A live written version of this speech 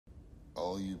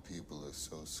All you people are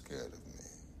so scared of me.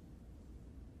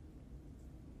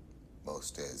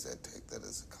 Most days I take that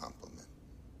as a compliment.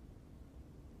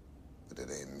 But it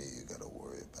ain't me you gotta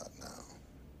worry about now.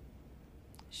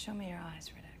 Show me your eyes,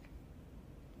 Riddick.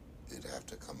 You'd have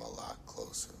to come a lot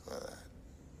closer for that.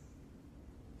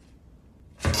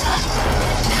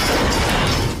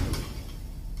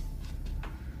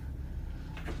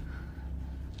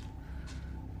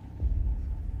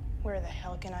 Where the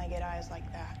hell can I get eyes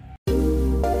like that?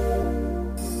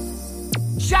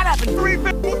 Shut up and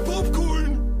refill more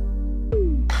popcorn!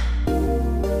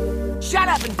 Shut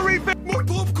up and refill more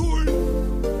popcorn!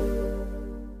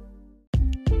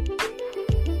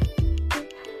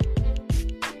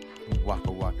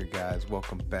 Waka waka guys,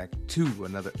 welcome back to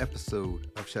another episode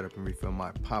of Shut Up and Refill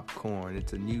My Popcorn.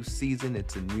 It's a new season,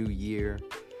 it's a new year.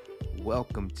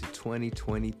 Welcome to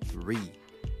 2023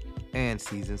 and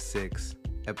season 6,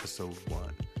 episode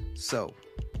 1. So,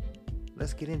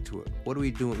 let's get into it. What are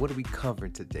we doing? What are we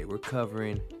covering today? We're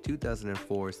covering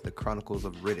 2004's The Chronicles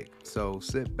of Riddick. So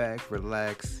sit back,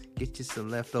 relax, get you some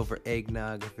leftover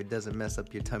eggnog if it doesn't mess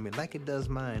up your tummy like it does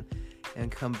mine,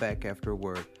 and come back after a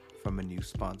word from a new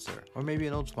sponsor. Or maybe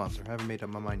an old sponsor. I haven't made up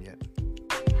my mind yet.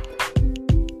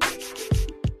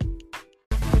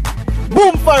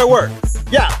 Boom fireworks!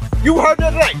 Yeah, you heard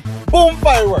it right. Boom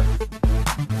fireworks.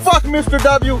 Fuck Mr.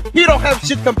 W, he don't have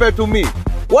shit compared to me.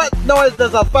 What noise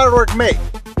does a firework make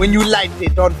when you light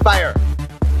it on fire?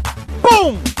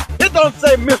 Boom! It don't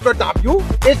say Mr. W,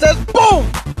 it says boom!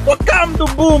 So come to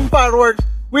Boom Fireworks.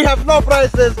 We have no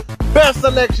prices, best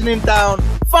selection in town.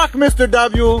 Fuck Mr.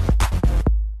 W.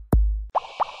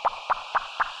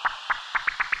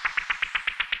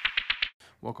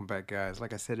 Welcome back, guys.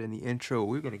 Like I said in the intro,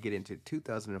 we're going to get into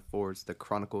 2004's The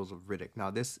Chronicles of Riddick.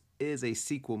 Now, this is a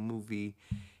sequel movie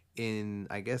in,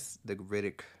 I guess, the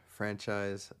Riddick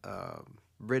franchise.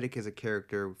 Riddick is a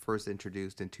character first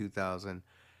introduced in 2000's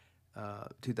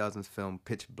film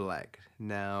Pitch Black.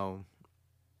 Now,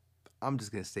 I'm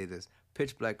just going to say this.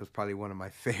 Pitch Black was probably one of my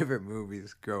favorite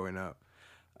movies growing up.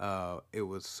 It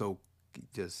was so,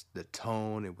 just the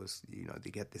tone, it was, they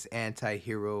get this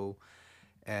anti-hero,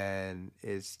 and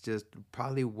it's just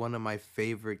probably one of my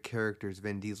favorite characters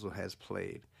Vin Diesel has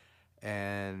played.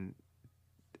 And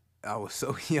I was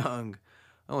so young.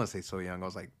 I won't say so young. I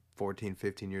was like 14,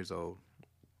 15 years old.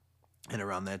 And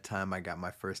around that time, I got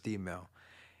my first email.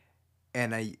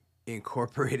 And I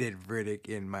incorporated Riddick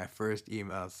in my first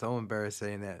email. So embarrassed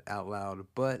saying that out loud,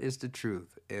 but it's the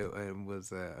truth. It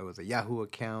was a Yahoo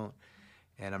account.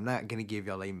 And I'm not going to give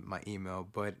y'all my email,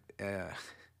 but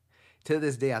to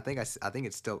this day, I think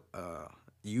it's still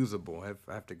usable.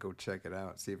 I have to go check it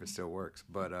out, see if it still works.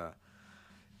 But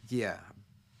yeah,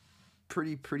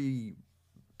 pretty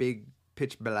big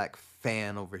Pitch Black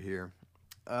fan over here.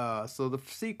 So the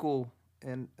sequel,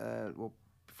 and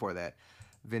before that,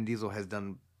 Vin Diesel has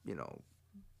done, you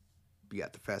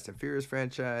got the Fast and Furious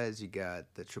franchise, you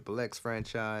got the Triple X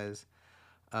franchise,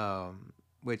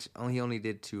 which he only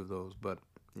did 2 of those, but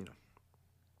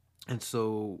and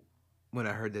so when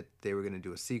I heard that they were going to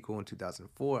do a sequel in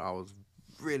 2004, I was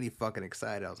really fucking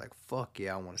excited. I was like, fuck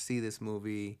yeah, I want to see this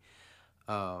movie.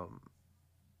 At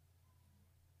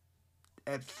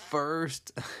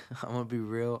first, I'm going to be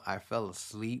real, I fell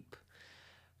asleep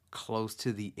close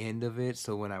to the end of it.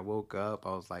 So when I woke up,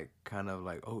 I was like, kind of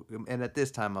like, oh, and at this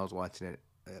time I was watching it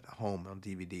at home on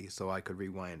DVD, so I could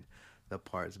rewind the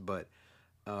parts. But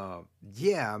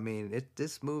yeah, I mean,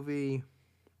 this movie,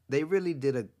 they really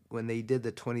did when they did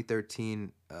the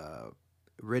 2013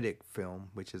 Riddick film,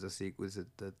 which is a sequel, was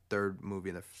the 3rd movie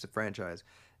in the franchise.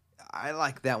 I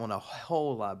like that one a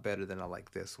whole lot better than I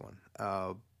like this one.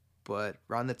 But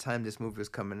around the time this movie was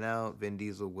coming out, Vin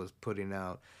Diesel was putting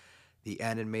out the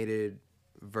animated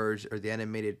version, or the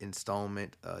animated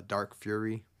installment, Dark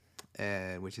Fury,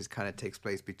 and which is kind of takes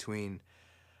place between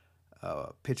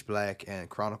Pitch Black and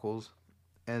Chronicles.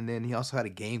 And then he also had a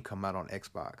game come out on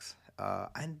Xbox.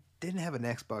 I didn't have an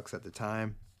Xbox at the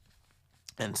time,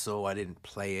 and so I didn't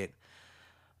play it.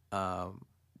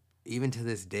 Even to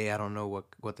this day, I don't know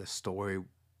what the story,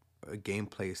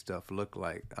 gameplay stuff looked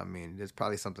like. I mean, there's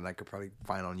probably something I could probably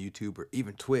find on YouTube or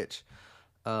even Twitch.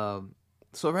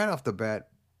 So right off the bat,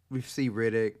 we see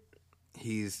Riddick.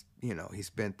 He's, he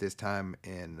spent this time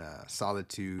in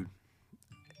solitude,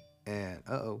 and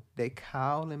they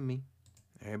calling me.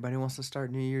 Everybody wants to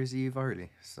start New Year's Eve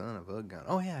early. Son of a gun.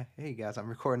 Oh, yeah. Hey, guys, I'm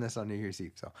recording this on New Year's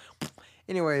Eve. So,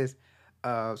 anyways,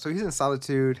 so he's in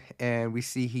solitude, and we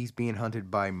see he's being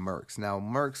hunted by mercs. Now,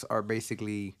 mercs are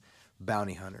basically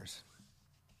bounty hunters.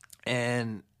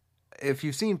 And if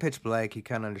you've seen Pitch Black, you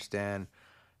kind of understand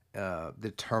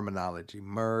the terminology.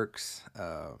 Mercs,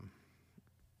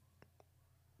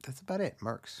 that's about it.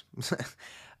 Mercs.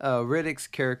 Riddick's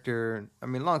character. I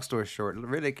mean, long story short,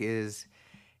 Riddick is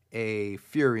a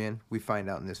Furion. We find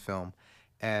out in this film,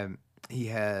 and he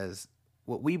has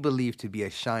what we believe to be a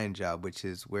shine job, which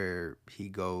is where he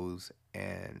goes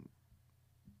and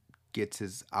gets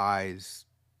his eyes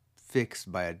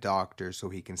fixed by a doctor so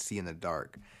he can see in the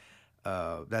dark.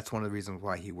 That's one of the reasons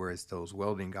why he wears those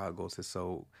welding goggles. Is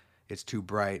so it's too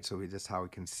bright, so that's how he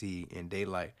can see in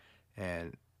daylight.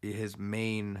 And his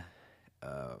main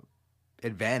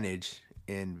advantage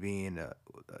in being a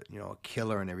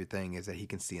killer and everything is that he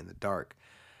can see in the dark.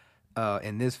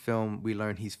 In this film, we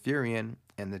learn he's Furion,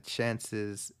 and the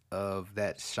chances of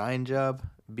that shine job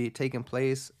be taking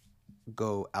place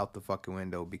go out the fucking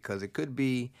window, because it could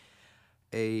be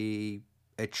a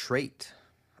trait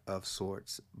of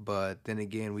sorts. But then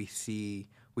again, we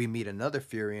meet another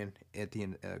Furion at the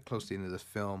end, close to the end of this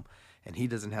film, and he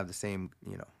doesn't have the same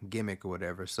gimmick or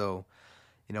whatever. So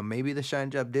maybe the shine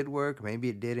job did work, maybe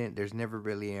it didn't. There's never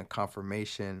really a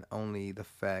confirmation. Only the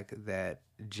fact that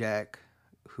Jack,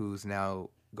 who's now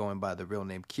going by the real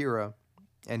name Kira,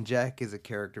 and Jack is a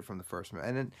character from the first one.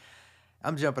 And then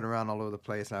I'm jumping around all over the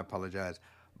place, and I apologize,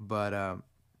 but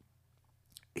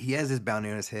he has this bounty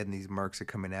on his head, and these mercs are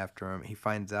coming after him. He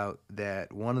finds out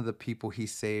that one of the people he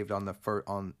saved on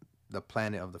the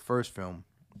planet of the first film,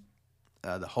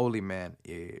 the Holy Man,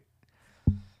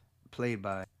 played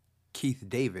by Keith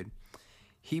David,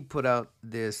 he put out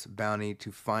this bounty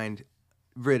to find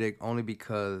Riddick only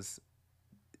because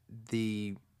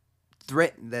the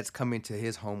threat that's coming to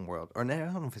his homeworld, or I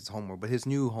don't know if it's homeworld, but his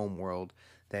new homeworld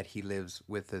that he lives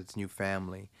with his new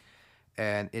family,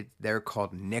 and they're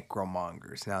called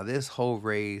necromongers. Now this whole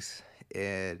race,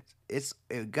 it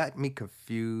got me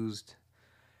confused,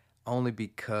 only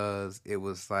because it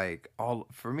was like, all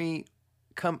for me,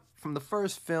 from the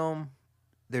first film,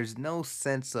 there's no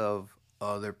sense of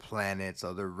other planets,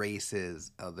 other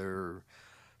races, other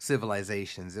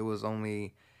civilizations. It was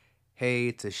only, hey,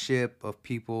 it's a ship of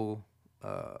people,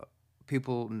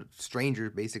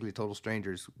 strangers, basically total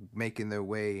strangers, making their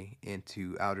way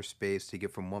into outer space to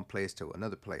get from one place to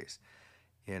another place.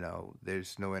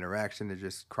 There's no interaction. They're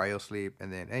just cryosleep,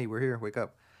 and then, hey, we're here, wake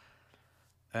up.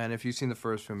 And if you've seen the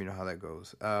first film, you know how that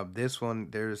goes. This one,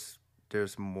 there's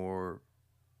more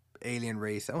alien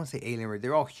race. I won't say alien race.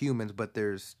 They're all humans, but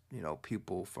there's,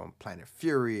 people from Planet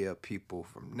Furia, people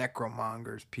from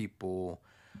necromongers, people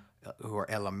who are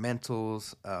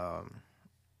elementals.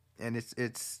 And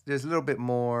there's a little bit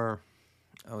more,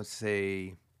 I would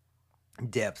say,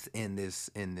 depth in this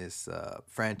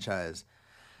franchise.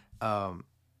 And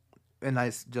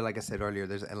just like I said earlier,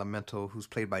 there's an elemental who's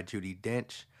played by Judi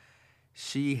Dench.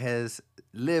 She has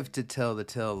lived to tell the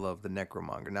tale of the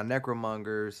necromonger. Now,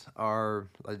 necromongers are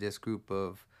this group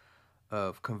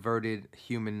of converted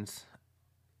humans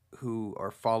who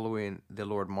are following the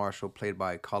Lord Marshal, played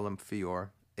by Colin Feore,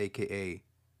 a.k.a.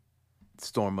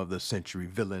 Storm of the Century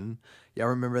villain. Y'all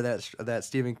remember that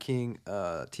Stephen King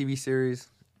TV series,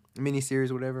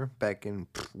 miniseries, whatever, back in,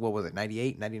 what was it,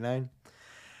 98, 99?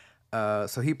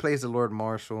 So he plays the Lord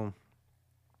Marshal,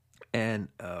 and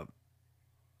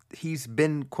he's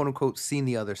been, quote unquote, seen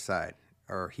the other side,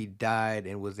 or he died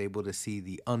and was able to see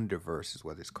the underverse, is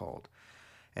what it's called.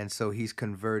 And so he's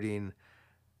converting,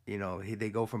 they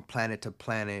go from planet to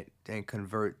planet and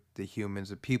convert the humans,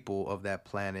 the people of that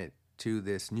planet, to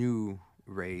this new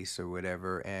race or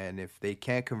whatever. And if they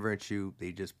can't convert you,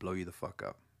 they just blow you the fuck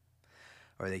up,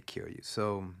 or they kill you.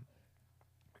 So,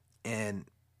 and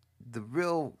the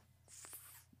real,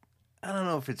 I don't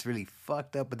know if it's really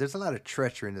fucked up, but there's a lot of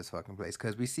treachery in this fucking place,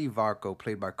 because we see Varko,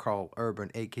 played by Carl Urban,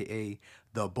 a.k.a.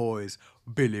 The Boys,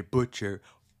 Billy Butcher.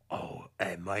 Oh,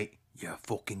 hey, mate, you're a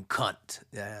fucking cunt.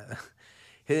 Yeah.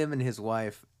 Him and his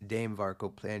wife, Dame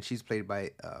Varko, and she's played by,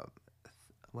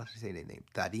 what did I say their name?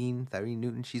 Tharine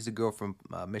Newton. She's the girl from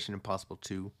Mission Impossible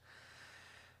 2.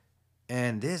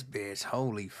 And this bitch,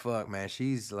 holy fuck, man,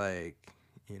 she's like,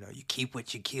 you keep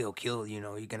what you kill, you're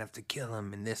going to have to kill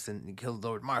him and this, and kill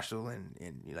Lord Marshal,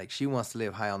 and like, she wants to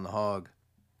live high on the hog.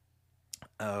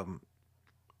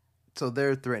 So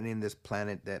they're threatening this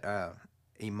planet that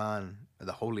Iman,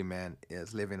 the Holy Man,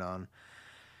 is living on.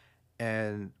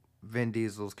 And Vin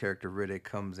Diesel's character Riddick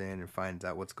comes in and finds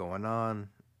out what's going on,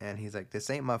 and he's like, this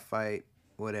ain't my fight,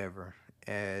 whatever.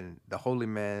 And the Holy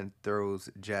Man throws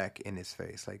Jack in his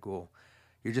face, like, well,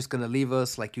 you're just going to leave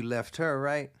us like you left her,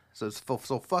 right? So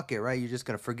fuck it, right? You're just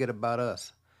going to forget about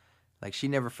us. Like, she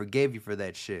never forgave you for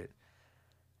that shit.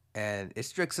 And it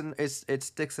sticks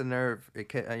a nerve,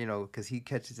 because he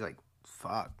catches, like,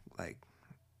 fuck. Like,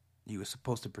 he was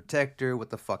supposed to protect her. What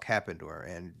the fuck happened to her?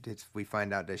 And we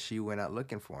find out that she went out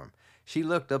looking for him. She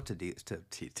looked up to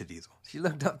Diesel. She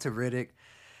looked up to Riddick.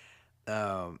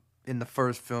 In the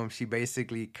first film, she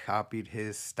basically copied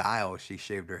his style. She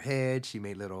shaved her head. She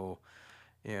made little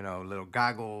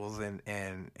goggles,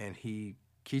 and he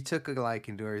took a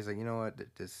liking to her. He's like, you know what,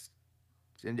 this.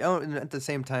 And at the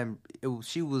same time,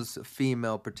 she was a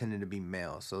female pretending to be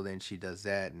male. So then she does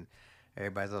that, and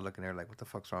everybody's all looking at her like, what the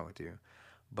fuck's wrong with you?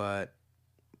 But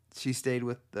she stayed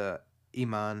with the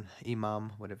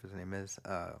Imam, whatever his name is,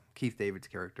 Keith David's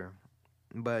character.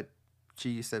 But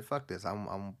she said, fuck this.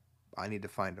 I need to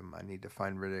find him. I need to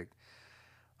find Riddick.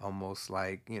 Almost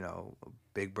like,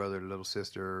 big brother, little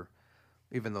sister,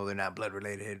 even though they're not blood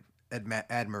related,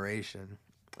 admiration.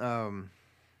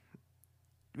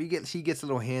 She gets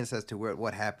little hints as to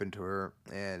what happened to her,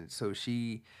 and so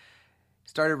she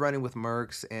started running with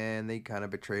mercs, and they kind of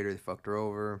betrayed her. They fucked her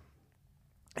over,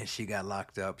 and she got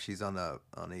locked up. She's in a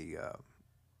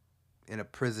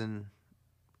prison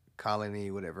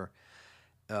colony, whatever,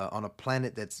 on a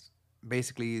planet that's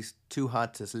basically too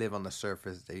hot to live on the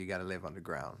surface. That you got to live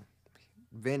underground.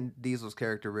 Vin Diesel's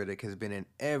character Riddick has been in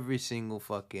every single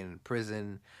fucking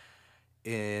prison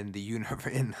in the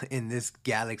universe, in this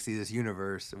galaxy, this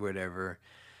universe, whatever.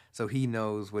 So he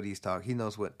knows what he's talking. He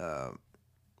knows what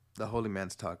the Holy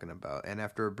Man's talking about. And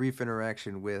after a brief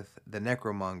interaction with the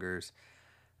Necromongers,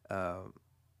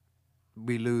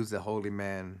 we lose the Holy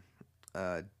Man.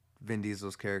 Vin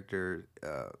Diesel's character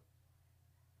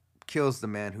kills the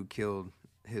man who killed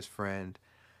his friend,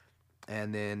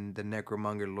 and then the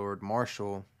Necromonger Lord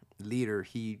Marshall, leader,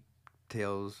 he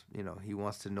tells, he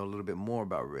wants to know a little bit more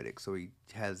about Riddick, so he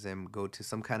has them go to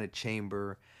some kind of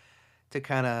chamber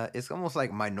to it's almost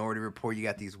like Minority Report. You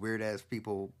got these weird ass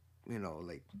people,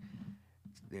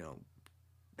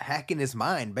 hacking his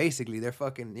mind. Basically, they're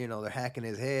fucking, they're hacking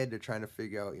his head. They're trying to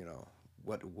figure out,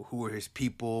 who are his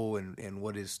people and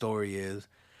what his story is.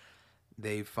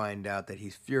 They find out that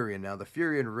he's Furion. Now, the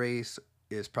Furion race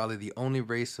is probably the only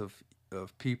race of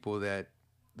people that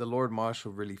the Lord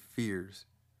Marshal really fears,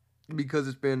 because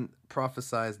it's been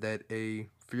prophesized that a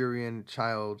Furion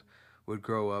child would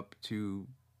grow up to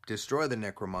destroy the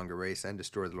Necromonger race and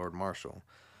destroy the Lord Marshal.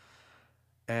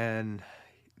 And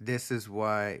this is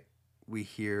why we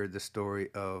hear the story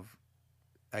of,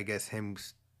 I guess, him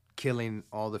killing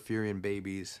all the Furion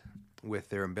babies with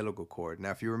their umbilical cord.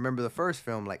 Now, if you remember the first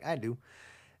film, like I do,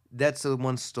 that's the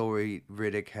one story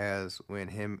Riddick has when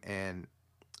him and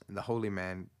the Holy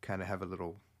Man kind of have a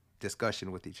little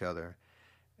discussion with each other.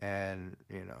 And,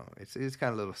 it's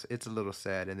kind of it's a little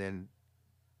sad. And then,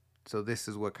 so this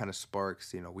is what kind of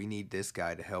sparks, we need this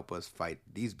guy to help us fight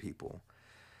these people.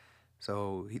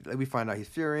 So we find out he's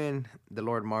Furion. The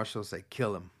Lord Marshal say,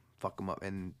 kill him, fuck him up.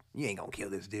 And you ain't gonna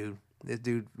kill this dude. This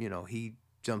dude, he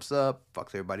jumps up, fucks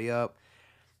everybody up.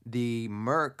 The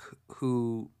merc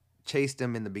who chased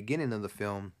him in the beginning of the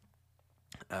film,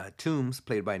 Toombs,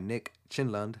 played by Nick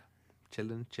Chitlin,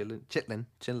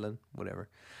 whatever.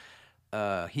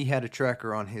 He had a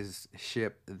tracker on his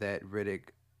ship that Riddick,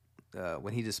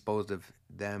 when he disposed of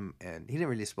them, and he didn't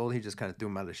really dispose, he just kind of threw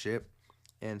them out of the ship.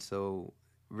 And so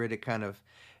Riddick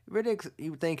he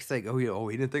thinks like,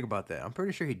 he didn't think about that. I'm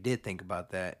pretty sure he did think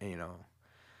about that,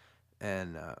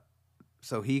 and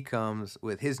so he comes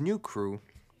with his new crew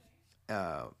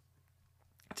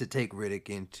to take Riddick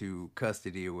into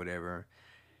custody or whatever.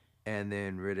 And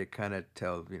then Riddick kind of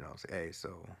tells, hey,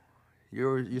 so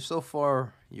you're so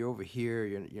far, you're over here,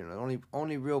 the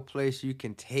only real place you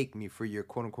can take me for your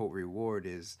quote unquote reward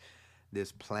is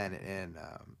this planet and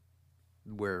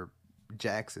where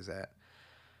Jax is at.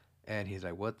 And he's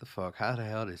like, what the fuck? How the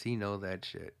hell does he know that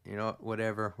shit?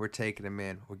 Whatever. We're taking him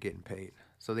in. We're getting paid.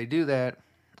 So they do that.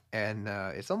 And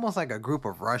it's almost like a group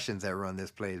of Russians that run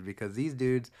this place, because these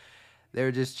dudes,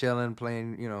 they're just chilling,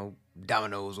 playing,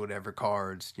 dominoes, whatever,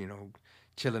 cards,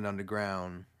 chilling on the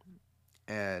ground.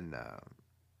 And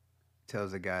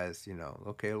tells the guys,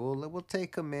 okay, well, we'll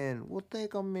take them in. We'll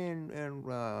take them in, and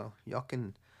y'all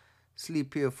can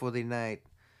sleep here for the night.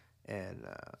 And,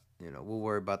 we'll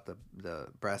worry about the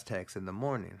brass tacks in the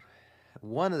morning.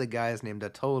 One of the guys named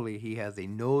Atoli, he has a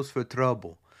nose for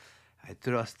trouble. I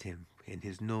trust him in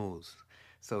his nose.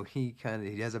 So he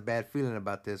has a bad feeling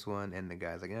about this one, and the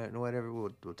guy's like, whatever,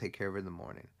 we'll take care of it in the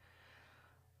morning.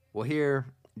 Well, here,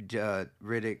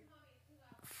 Riddick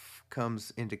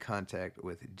comes into contact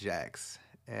with Jax,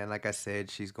 and like I said,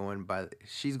 she's going by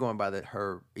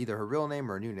her either her real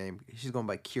name or her new name. She's going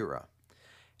by Kira,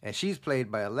 and she's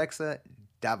played by Alexa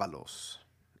Davalos.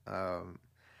 I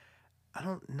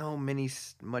don't know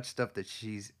much stuff that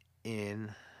she's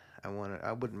in. I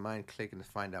wouldn't mind clicking to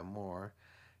find out more.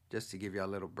 just to give y'all a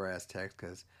little brass tacks,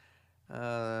 because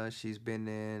she's been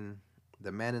in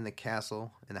The Man in the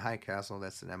Castle, in the High Castle.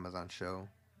 That's an Amazon show.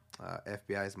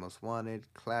 FBI's Most Wanted,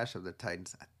 Clash of the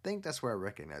Titans. I think that's where I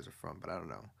recognize her from, but I don't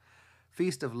know.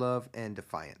 Feast of Love, and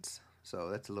Defiance. So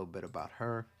that's a little bit about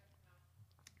her.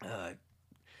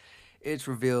 It's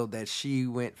revealed that she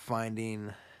went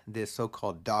finding this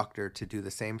so-called doctor to do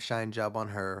the same shine job on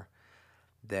her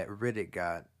that Riddick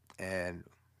got, and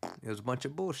it was a bunch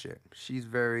of bullshit. She's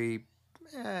very,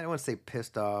 I don't want to say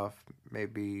pissed off,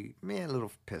 maybe, a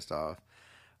little pissed off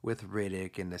with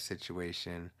Riddick in the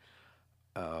situation.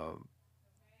 And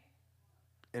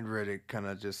Riddick kind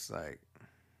of just like,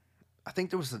 I think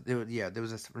there was a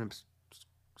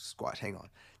squash. Hang on.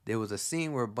 There was a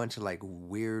scene where a bunch of like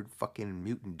weird fucking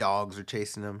mutant dogs are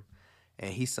chasing him,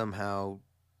 and he somehow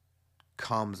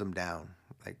calms them down.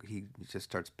 Like he just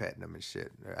starts petting them and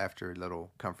shit after a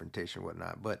little confrontation and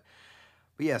whatnot. But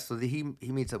yeah, so he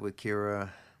meets up with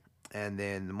Kira, and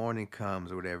then the morning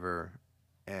comes or whatever,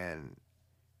 and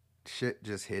shit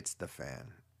just hits the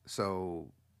fan. So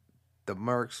the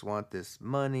mercs want this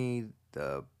money,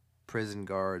 the prison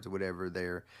guards or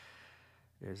whatever,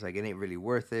 it's like, it ain't really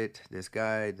worth it. This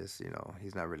guy,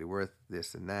 he's not really worth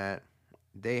this and that.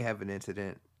 They have an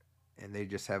incident, and they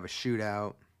just have a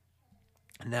shootout.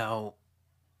 Now,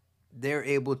 they're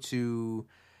able to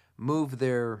move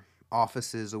their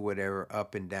offices or whatever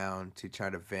up and down to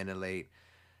try to ventilate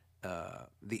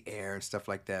the air and stuff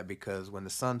like that, because when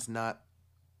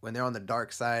they're on the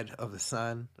dark side of the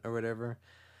sun or whatever,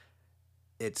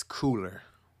 it's cooler.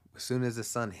 As soon as the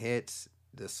sun hits,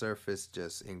 the surface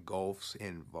just engulfs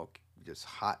in just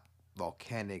hot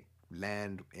volcanic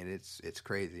land, and it's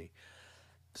crazy.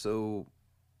 So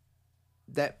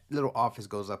that little office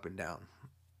goes up and down,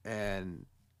 and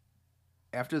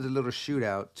after the little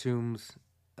shootout, Toombs,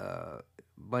 a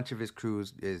bunch of his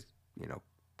crews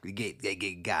they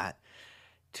get got.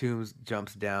 Toombs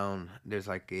jumps down. There's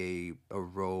like a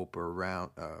rope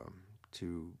around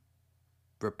to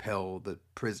repel the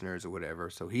prisoners or whatever.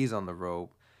 So he's on the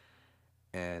rope,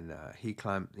 and he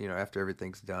climbs. After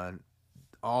everything's done,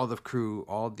 all the crew,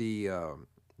 all the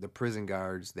prison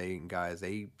guards, they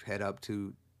head up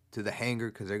to the hangar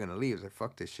because they're gonna leave. They're like,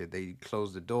 fuck this shit. They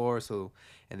close the door,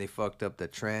 and they fucked up the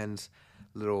trans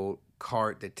little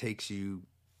cart that takes you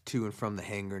to and from the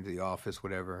hangar into the office,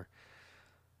 whatever.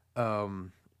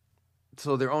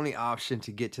 So their only option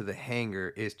to get to the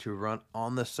hangar is to run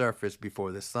on the surface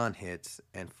before the sun hits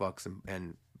and fucks them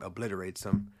and obliterates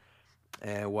them.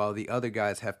 And while the other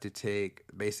guys have to take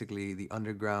basically the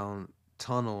underground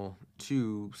tunnel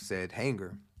to said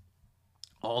hangar.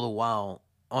 All the while,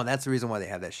 that's the reason why they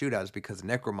have that shootout, is because the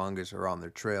necromongers are on their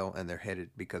trail, and they're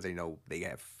headed because they know they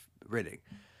have Riddick.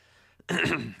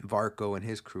 Varko and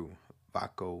his crew.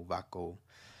 Vaco.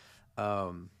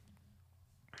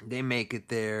 They make it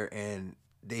there, and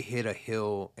they hit a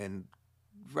hill, and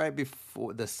right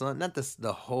before the sun, not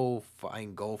the whole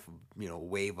fine gulf of,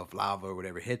 wave of lava or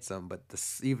whatever hits them, but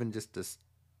even just the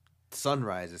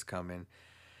sunrise is coming,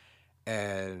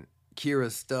 and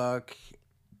Kira's stuck,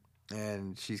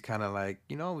 and she's kind of like,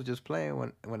 I was just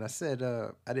playing when I said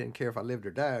I didn't care if I lived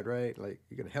or died, right? Like,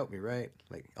 you're gonna help me, right?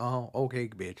 Like, oh, okay,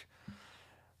 bitch.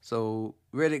 So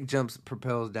Riddick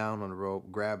propels down on the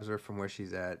rope, grabs her from where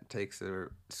she's at, takes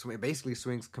her, basically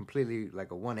swings completely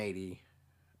like a 180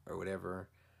 or whatever.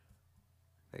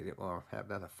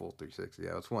 Not a full 360.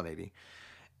 Yeah, it's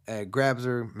 180. Grabs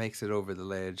her, makes it over the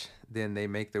ledge. Then they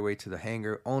make their way to the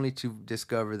hangar, only to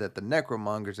discover that the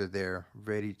necromongers are there,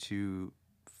 ready to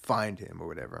find him or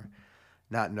whatever,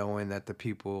 not knowing that the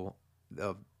people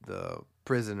of the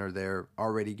prison are there,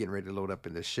 already getting ready to load up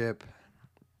in the ship.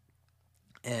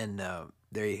 And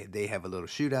they have a little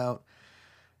shootout.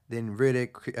 Then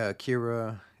Riddick,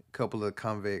 Kira, a couple of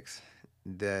convicts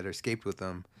that escaped with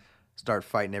them start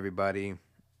fighting everybody.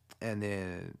 And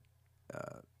then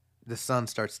the sun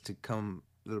starts to come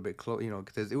a little bit close,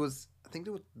 because it was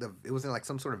in like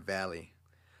some sort of valley.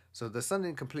 So the sun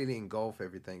didn't completely engulf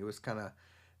everything. It was kind of,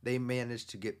 they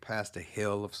managed to get past a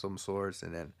hill of some sorts,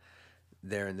 and then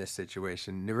they're in this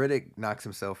situation. Riddick knocks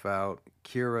himself out.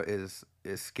 Kira is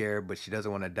scared, but she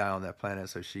doesn't want to die on that planet,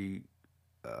 so she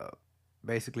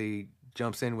basically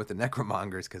jumps in with the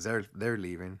necromongers because they're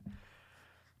leaving.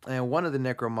 And one of the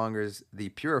necromongers, the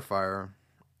Purifier,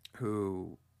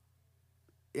 who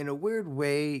in a weird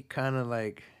way kind of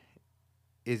like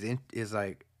is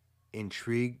like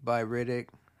intrigued by Riddick,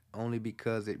 only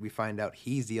because we find out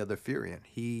he's the other Furion.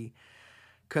 He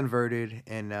converted,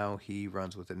 and now he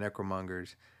runs with the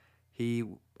necromongers. He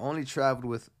only traveled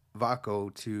with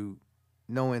Vaco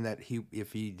knowing that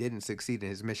if he didn't succeed in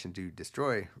his mission to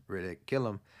destroy Riddick, kill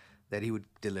him, that he would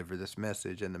deliver this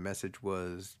message, and the message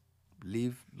was,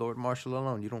 leave Lord Marshall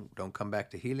alone. You don't come back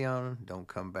to Helion. Don't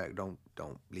come back. Don't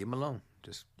leave him alone.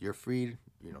 Just, you're free.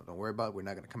 Don't worry about it. We're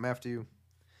not gonna come after you.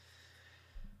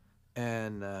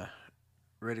 And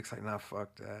Riddick's like, nah,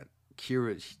 fuck that.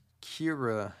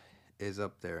 Kira is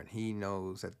up there, and he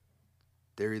knows that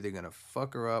they're either gonna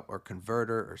fuck her up or convert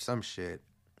her or some shit.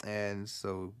 And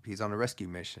so he's on a rescue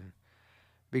mission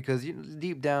because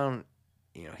deep down,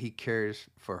 he cares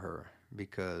for her,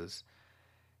 because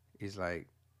he's like,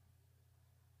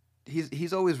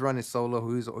 he's always running solo.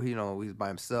 He's by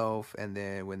himself. And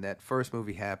then when that first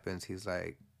movie happens, he's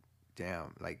like,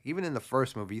 damn. Like, even in the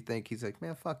first movie, you think he's like,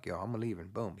 man, fuck y'all, I'm leaving.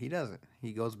 Boom, he doesn't.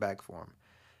 He goes back for him,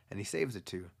 and he saves the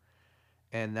two.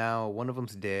 And now one of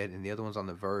them's dead, and the other one's on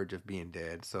the verge of being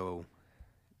dead. So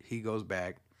he goes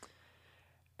back.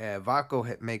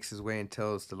 Vaco makes his way and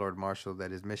tells the Lord Marshal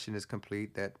that his mission is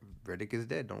complete, that Riddick is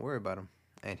dead. Don't worry about him.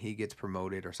 And he gets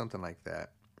promoted or something like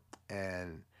that.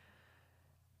 And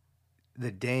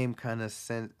the dame kind of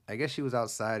I guess she was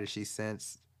outside, and she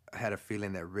had a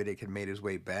feeling that Riddick had made his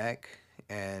way back.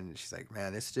 And she's like,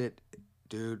 man, this shit,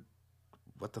 dude,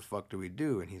 what the fuck do we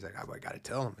do? And he's like, I gotta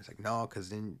tell him. He's like, no,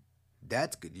 because then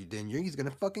that's good. He's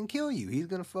gonna fucking kill you. He's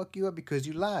gonna fuck you up because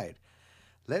you lied.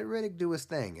 Let Riddick do his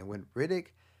thing. And when Riddick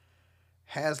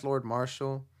has Lord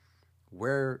Marshal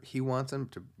where he wants him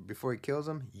to before he kills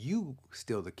him, you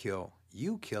steal the kill.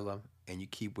 You kill him, and you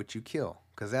keep what you kill.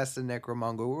 Because that's the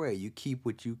Necromonger way. You keep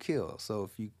what you kill. So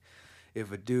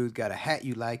if a dude's got a hat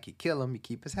you like, you kill him, you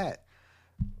keep his hat.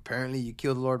 Apparently, you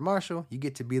kill the Lord Marshal, you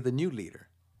get to be the new leader.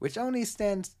 Which only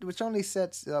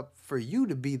sets up for you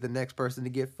to be the next person to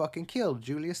get fucking killed,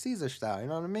 Julius Caesar style. You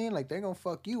know what I mean? Like, they're gonna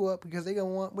fuck you up because they're gonna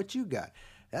want what you got.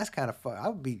 That's kind of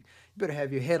fun. You better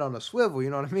have your head on a swivel. You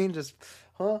know what I mean? Just,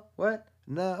 what?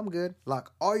 Nah, I'm good.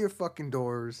 Lock all your fucking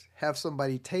doors. Have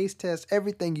somebody taste test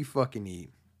everything you fucking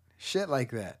eat. Shit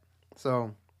like that.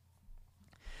 So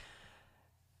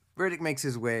Riddick makes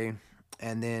his way,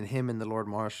 and then him and the Lord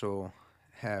Marshal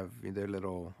have their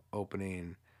little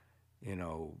opening,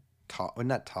 talk, well,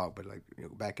 not talk, but like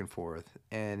back and forth.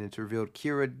 And it's revealed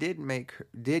Kira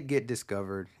did get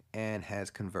discovered and has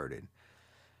converted.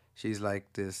 She's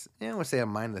like this, I don't want to say a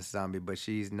mindless zombie, but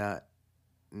she's no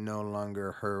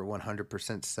longer her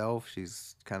 100% self.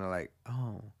 She's kind of like,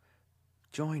 oh,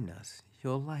 join us.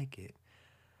 You'll like it.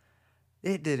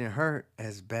 It didn't hurt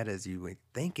as bad as you would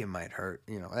think it might hurt.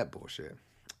 That bullshit.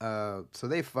 So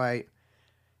they fight,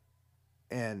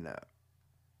 and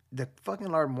the fucking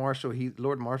Lord Marshal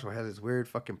has this weird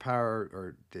fucking power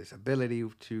or this ability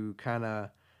to kind of,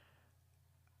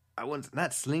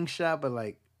 not slingshot, but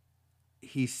like,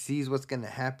 he sees what's gonna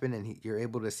happen, and you're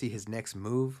able to see his next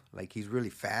move. Like, he's really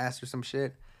fast or some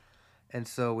shit. And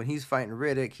so when he's fighting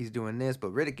Riddick, he's doing this,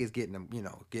 but Riddick is getting him,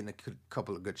 getting a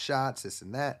couple of good shots, this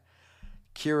and that.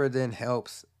 Kira then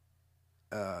helps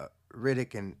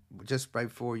Riddick, and just right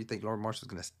before you think Lord Marshall's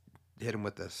gonna hit him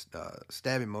with a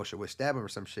stabbing motion, stab him or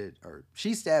some shit, or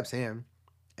she stabs him,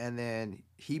 and then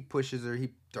he pushes her, he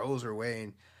throws her away,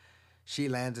 and she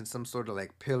lands in some sort of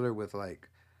like pillar with like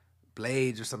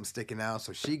blades or something sticking out.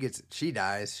 So she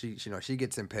dies. She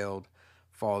gets impaled,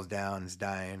 falls down, is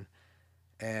dying,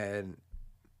 and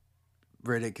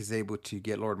Riddick is able to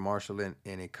get Lord Marshal in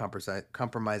a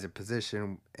compromising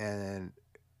position, and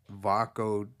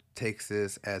Vaco takes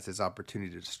this as his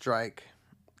opportunity to strike,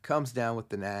 comes down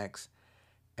with an axe,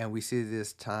 and we see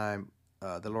this time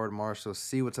the Lord Marshal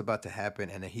see what's about to happen,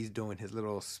 and then he's doing his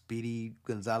little Speedy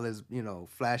Gonzalez,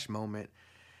 flash moment.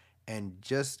 And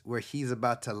just where he's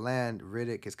about to land,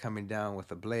 Riddick is coming down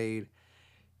with a blade.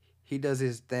 He does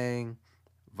his thing.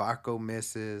 Vaco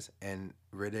misses, and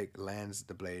Riddick lands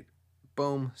the blade.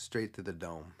 Boom, straight through the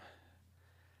dome.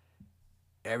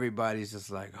 Everybody's just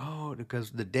like, oh,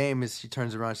 because the dame she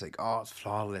turns around, she's like, oh, it's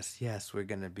flawless. Yes, we're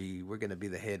gonna be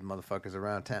the head motherfuckers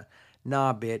around town.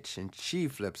 Nah, bitch, and she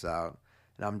flips out,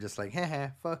 and I'm just like, haha,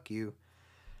 fuck you.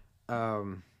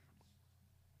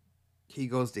 He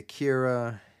goes to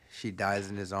Kira. She dies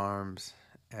in his arms,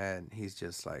 and he's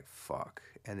just like, fuck.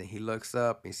 And then he looks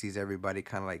up, he sees everybody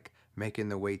kind of like making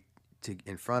their way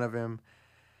in front of him.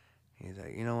 He's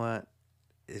like, you know what?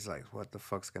 It's like, what the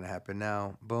fuck's gonna happen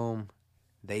now? Boom.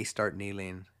 They start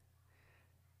kneeling.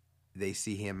 They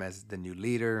see him as the new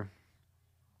leader.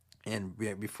 And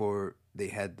before they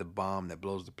had the bomb that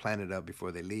blows the planet up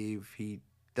before they leave, he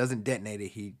doesn't detonate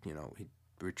it. He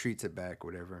retreats it back,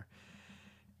 whatever.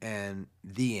 And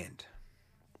the end.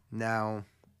 Now,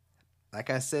 like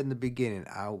I said in the beginning,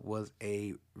 I was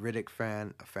a Riddick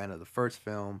fan, a fan of the first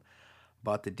film,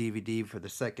 bought the DVD for the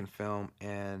second film,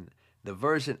 and the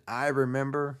version I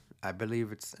remember, I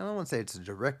believe I don't want to say it's a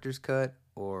director's cut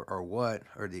or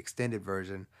the extended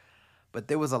version, but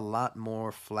there was a lot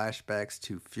more flashbacks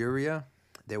to Furia.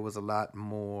 There was a lot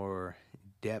more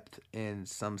depth in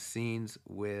some scenes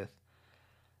with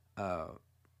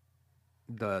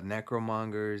the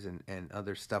necromongers and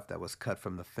other stuff that was cut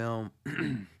from the film.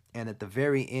 And at the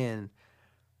very end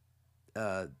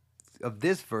of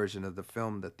this version of the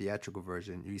film, the theatrical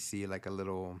version, you see like a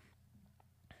little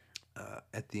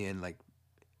at the end, like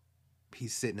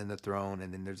he's sitting in the throne,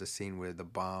 and then there's a scene where the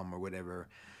bomb or whatever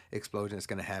explosion is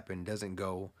going to happen doesn't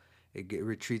go. It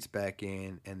retreats back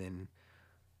in, and then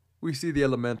we see the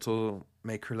elemental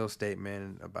make her little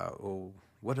statement about, oh,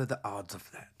 what are the odds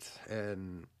of that?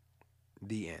 And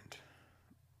the end.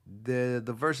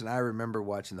 The version I remember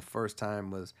watching the first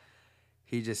time was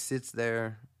he just sits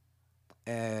there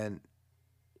and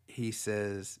he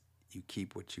says, you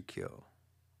keep what you kill.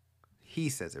 He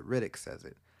says it. Riddick says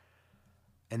it.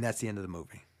 And that's the end of the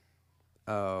movie.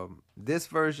 This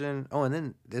version, and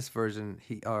then this version,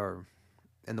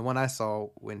 and the one I saw,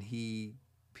 when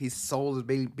his soul is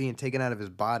being taken out of his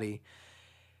body,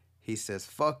 he says,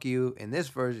 fuck you. In this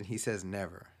version, he says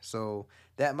never. So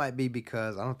that might be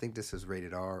because I don't think this is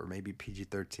rated R or maybe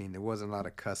PG-13. There wasn't a lot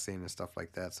of cussing and stuff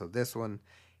like that. So this one,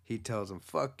 he tells him,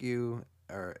 fuck you.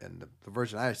 And the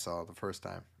version I saw the first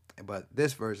time. But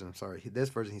this version,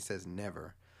 he says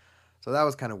never. So that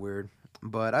was kind of weird.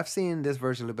 But I've seen this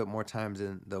version a little bit more times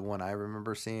than the one I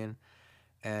remember seeing.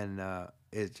 And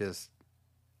it just,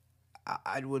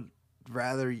 I would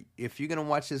rather, if you're going to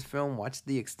watch this film, watch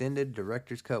the extended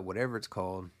director's cut, whatever it's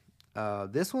called.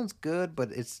 This one's good,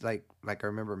 but it's like I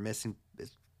remember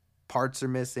parts are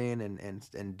missing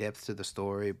and depth to the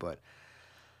story. But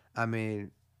I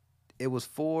mean, it was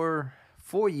four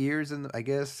years I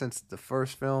guess since the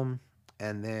first film,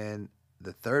 and then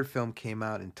the third film came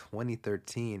out in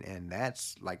 2013, and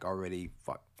that's like already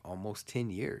almost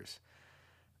 10 years.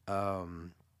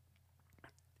 And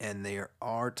there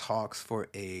are talks for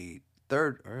a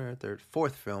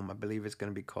fourth film. I believe it's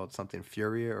going to be called something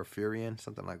Furia or Furian,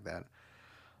 something like that.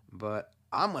 But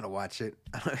I'm going to watch it.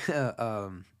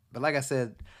 But like I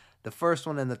said, the first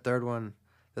one and the third one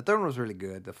was really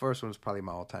good. The first one was probably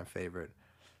my all-time favorite.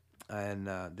 And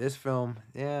this film,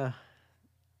 yeah,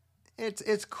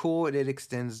 it's cool. It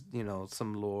extends,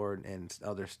 some lore and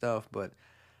other stuff. But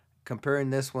comparing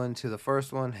this one to the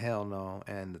first one, hell no.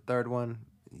 And the third one,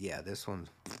 yeah, this one's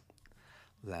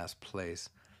last place.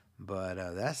 But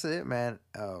that's it, man.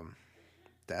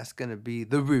 That's going to be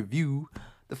the review.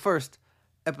 The first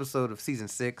episode of Season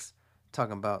 6,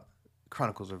 talking about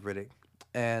Chronicles of Riddick.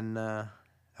 And I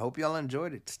hope y'all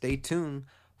enjoyed it. Stay tuned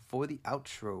for the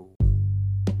outro.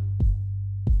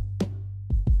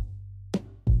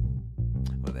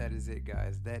 Well, that is it,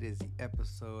 guys. That is the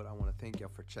episode. I want to thank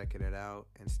y'all for checking it out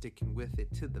and sticking with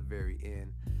it to the very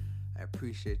end. I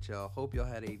appreciate y'all. Hope y'all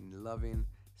had a loving,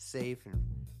 safe, and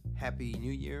happy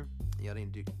New Year. Y'all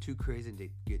didn't do too crazy and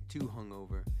get too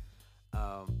hungover.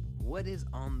 What is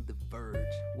on the verge?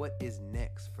 What is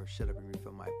next for Shut Up and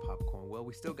Refill My Popcorn? Well,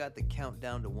 we still got the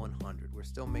countdown to 100. We're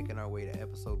still making our way to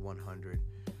episode 100.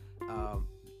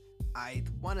 I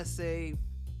want to say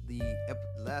the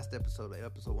last episode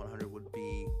 100, would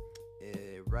be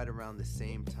right around the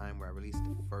same time where I released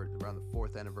around the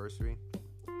 4th anniversary.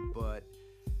 But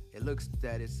it looks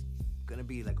that it's gonna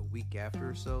be like a week after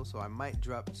or so. So I might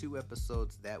drop 2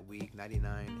 episodes that week,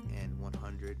 99 and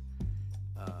 100.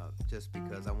 Just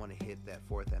because I want to hit that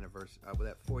 4th anniversary,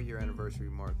 that 4-year anniversary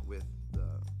mark with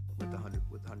the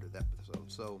 100th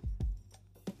episode. So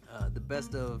the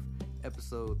best of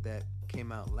episode that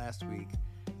came out last week,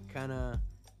 kind of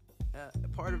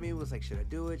part of me was like, should I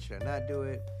do it? Should I not do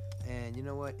it? And you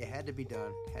know what? It had to be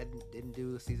done. Didn't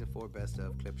do the season 4 best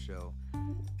of clip show,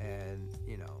 and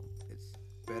it's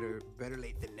better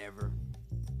late than never.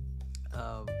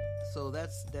 So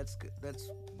that's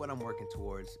what I'm working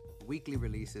towards. Weekly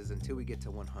releases until we get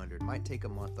to 100. Might take a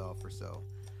month off or so,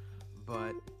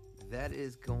 but that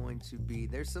is going to be.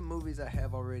 There's some movies I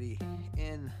have already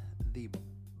in the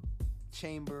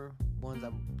chamber, ones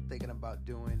I'm thinking about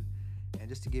doing. And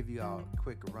just to give you a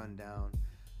quick rundown,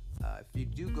 if you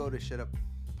do go to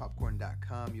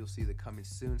shutuppopcorn.com, you'll see the coming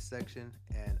soon section,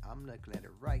 and I'm looking at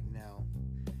it right now.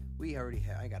 We already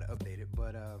have, I gotta update it,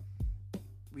 but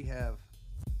we have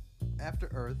After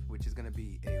Earth, which is gonna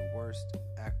be a worst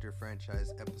actor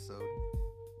franchise episode.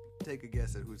 Take a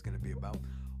guess at who it's gonna be about.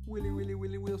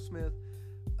 Will Smith,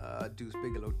 Deuce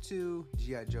Bigelow 2,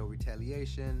 G.I. Joe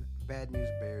Retaliation, Bad News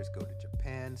Bears Go to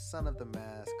Japan, Son of the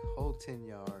Mask, Whole 10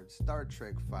 Yards, Star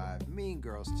Trek 5, Mean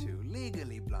Girls 2,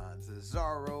 Legally Blonde,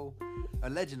 Zorro, A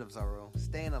Legend of Zorro,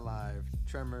 Staying Alive,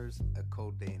 Tremors, A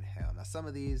Cold Day in Hell. Now, some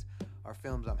of these are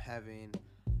films I'm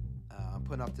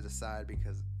putting off to the side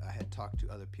because I had talked to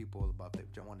other people about they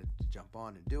wanted to jump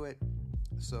on and do it.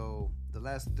 So the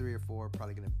last 3 or 4 are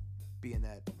probably going to be in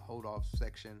that hold off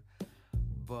section.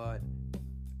 But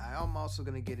I'm also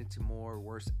going to get into more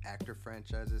worst actor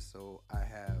franchises. So I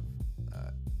have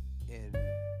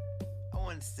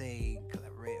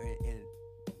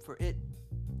for it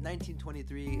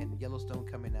 1923 and Yellowstone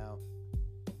coming out,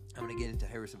 I'm going to get into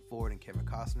Harrison Ford and Kevin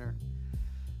Costner.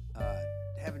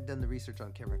 Haven't done the research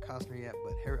on Kevin Costner yet,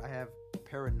 but I have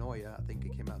Paranoia. I think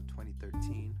it came out in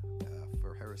 2013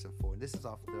 for Harrison Ford. This is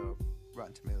off the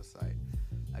Rotten Tomatoes site.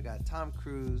 I got Tom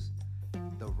Cruise,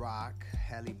 The Rock,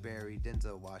 Halle Berry,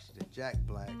 Denzel Washington, Jack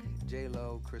Black,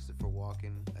 J-Lo, Christopher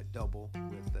Walken, a double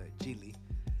with Geely.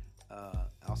 I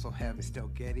also have Estelle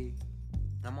Getty.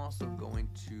 I'm also going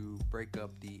to break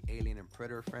up the Alien and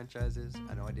Predator franchises.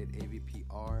 I know I did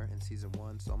AVPR in season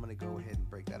 1, so I'm going to go ahead and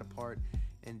break that apart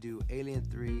and do Alien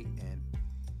 3 and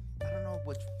I don't know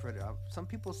which Predator. Some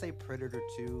people say Predator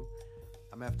 2.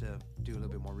 I'm going to have to do a little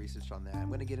bit more research on that. I'm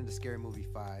going to get into Scary Movie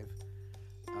 5.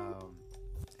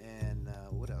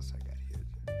 What else I got here?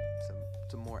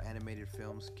 Some more animated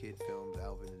films, kid films,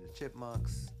 Alvin and the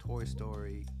Chipmunks, Toy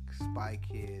Story, Spy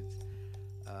Kids.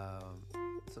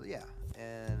 So yeah,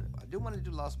 and I do want to do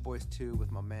Lost Boys 2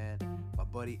 with my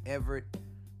buddy Everett.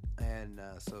 And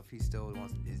so if he still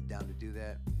is down to do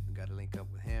that, we got to link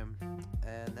up with him.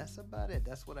 And that's about it.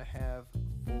 That's what I have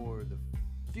for the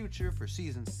future for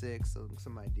season 6. So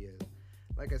some ideas.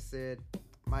 Like I said,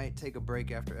 might take a break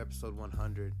after episode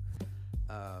 100.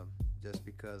 Just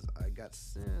because I got,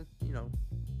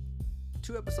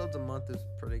 2 episodes a month is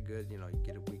pretty good. You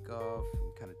get a week off,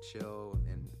 and kind of chill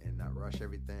and not rush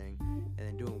everything. And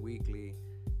then doing weekly,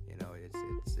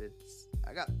 it's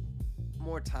I got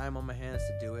more time on my hands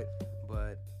to do it.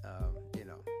 But,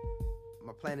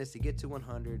 my plan is to get to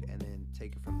 100 and then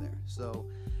take it from there. So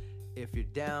if you're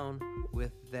down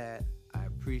with that, I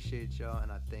appreciate y'all,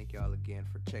 and I thank y'all again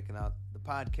for checking out the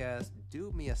podcast.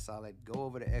 Do me a solid, go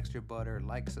over to Extra Butter,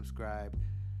 subscribe,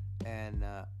 and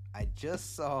I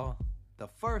just saw the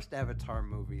first Avatar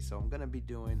movie, so I'm gonna be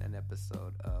doing an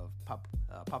episode of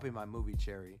popping my movie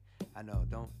cherry. I know,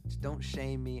 don't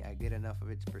shame me. I get enough of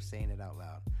it for saying it out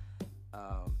loud.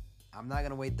 I'm not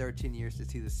gonna wait 13 years to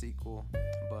see the sequel,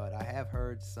 but I have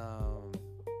heard some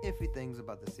iffy things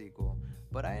about the sequel.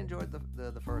 But I enjoyed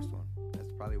the first one.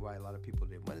 That's probably why a lot of people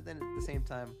did. But then at the same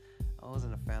time, I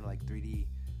wasn't a fan of 3D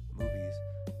movies.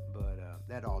 But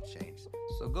that all changed.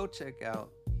 So go check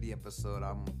out the episode.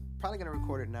 I'm probably going to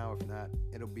record it now. If not,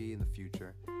 it'll be in the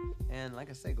future. And like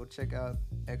I said, go check out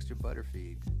Extra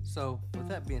Butterfeed. So with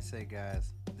that being said,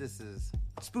 guys, this is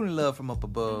Spoon of Love from up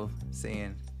above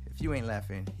saying, if you ain't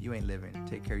laughing, you ain't living.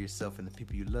 Take care of yourself and the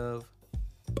people you love.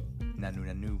 Nanu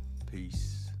nanu.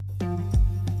 Peace.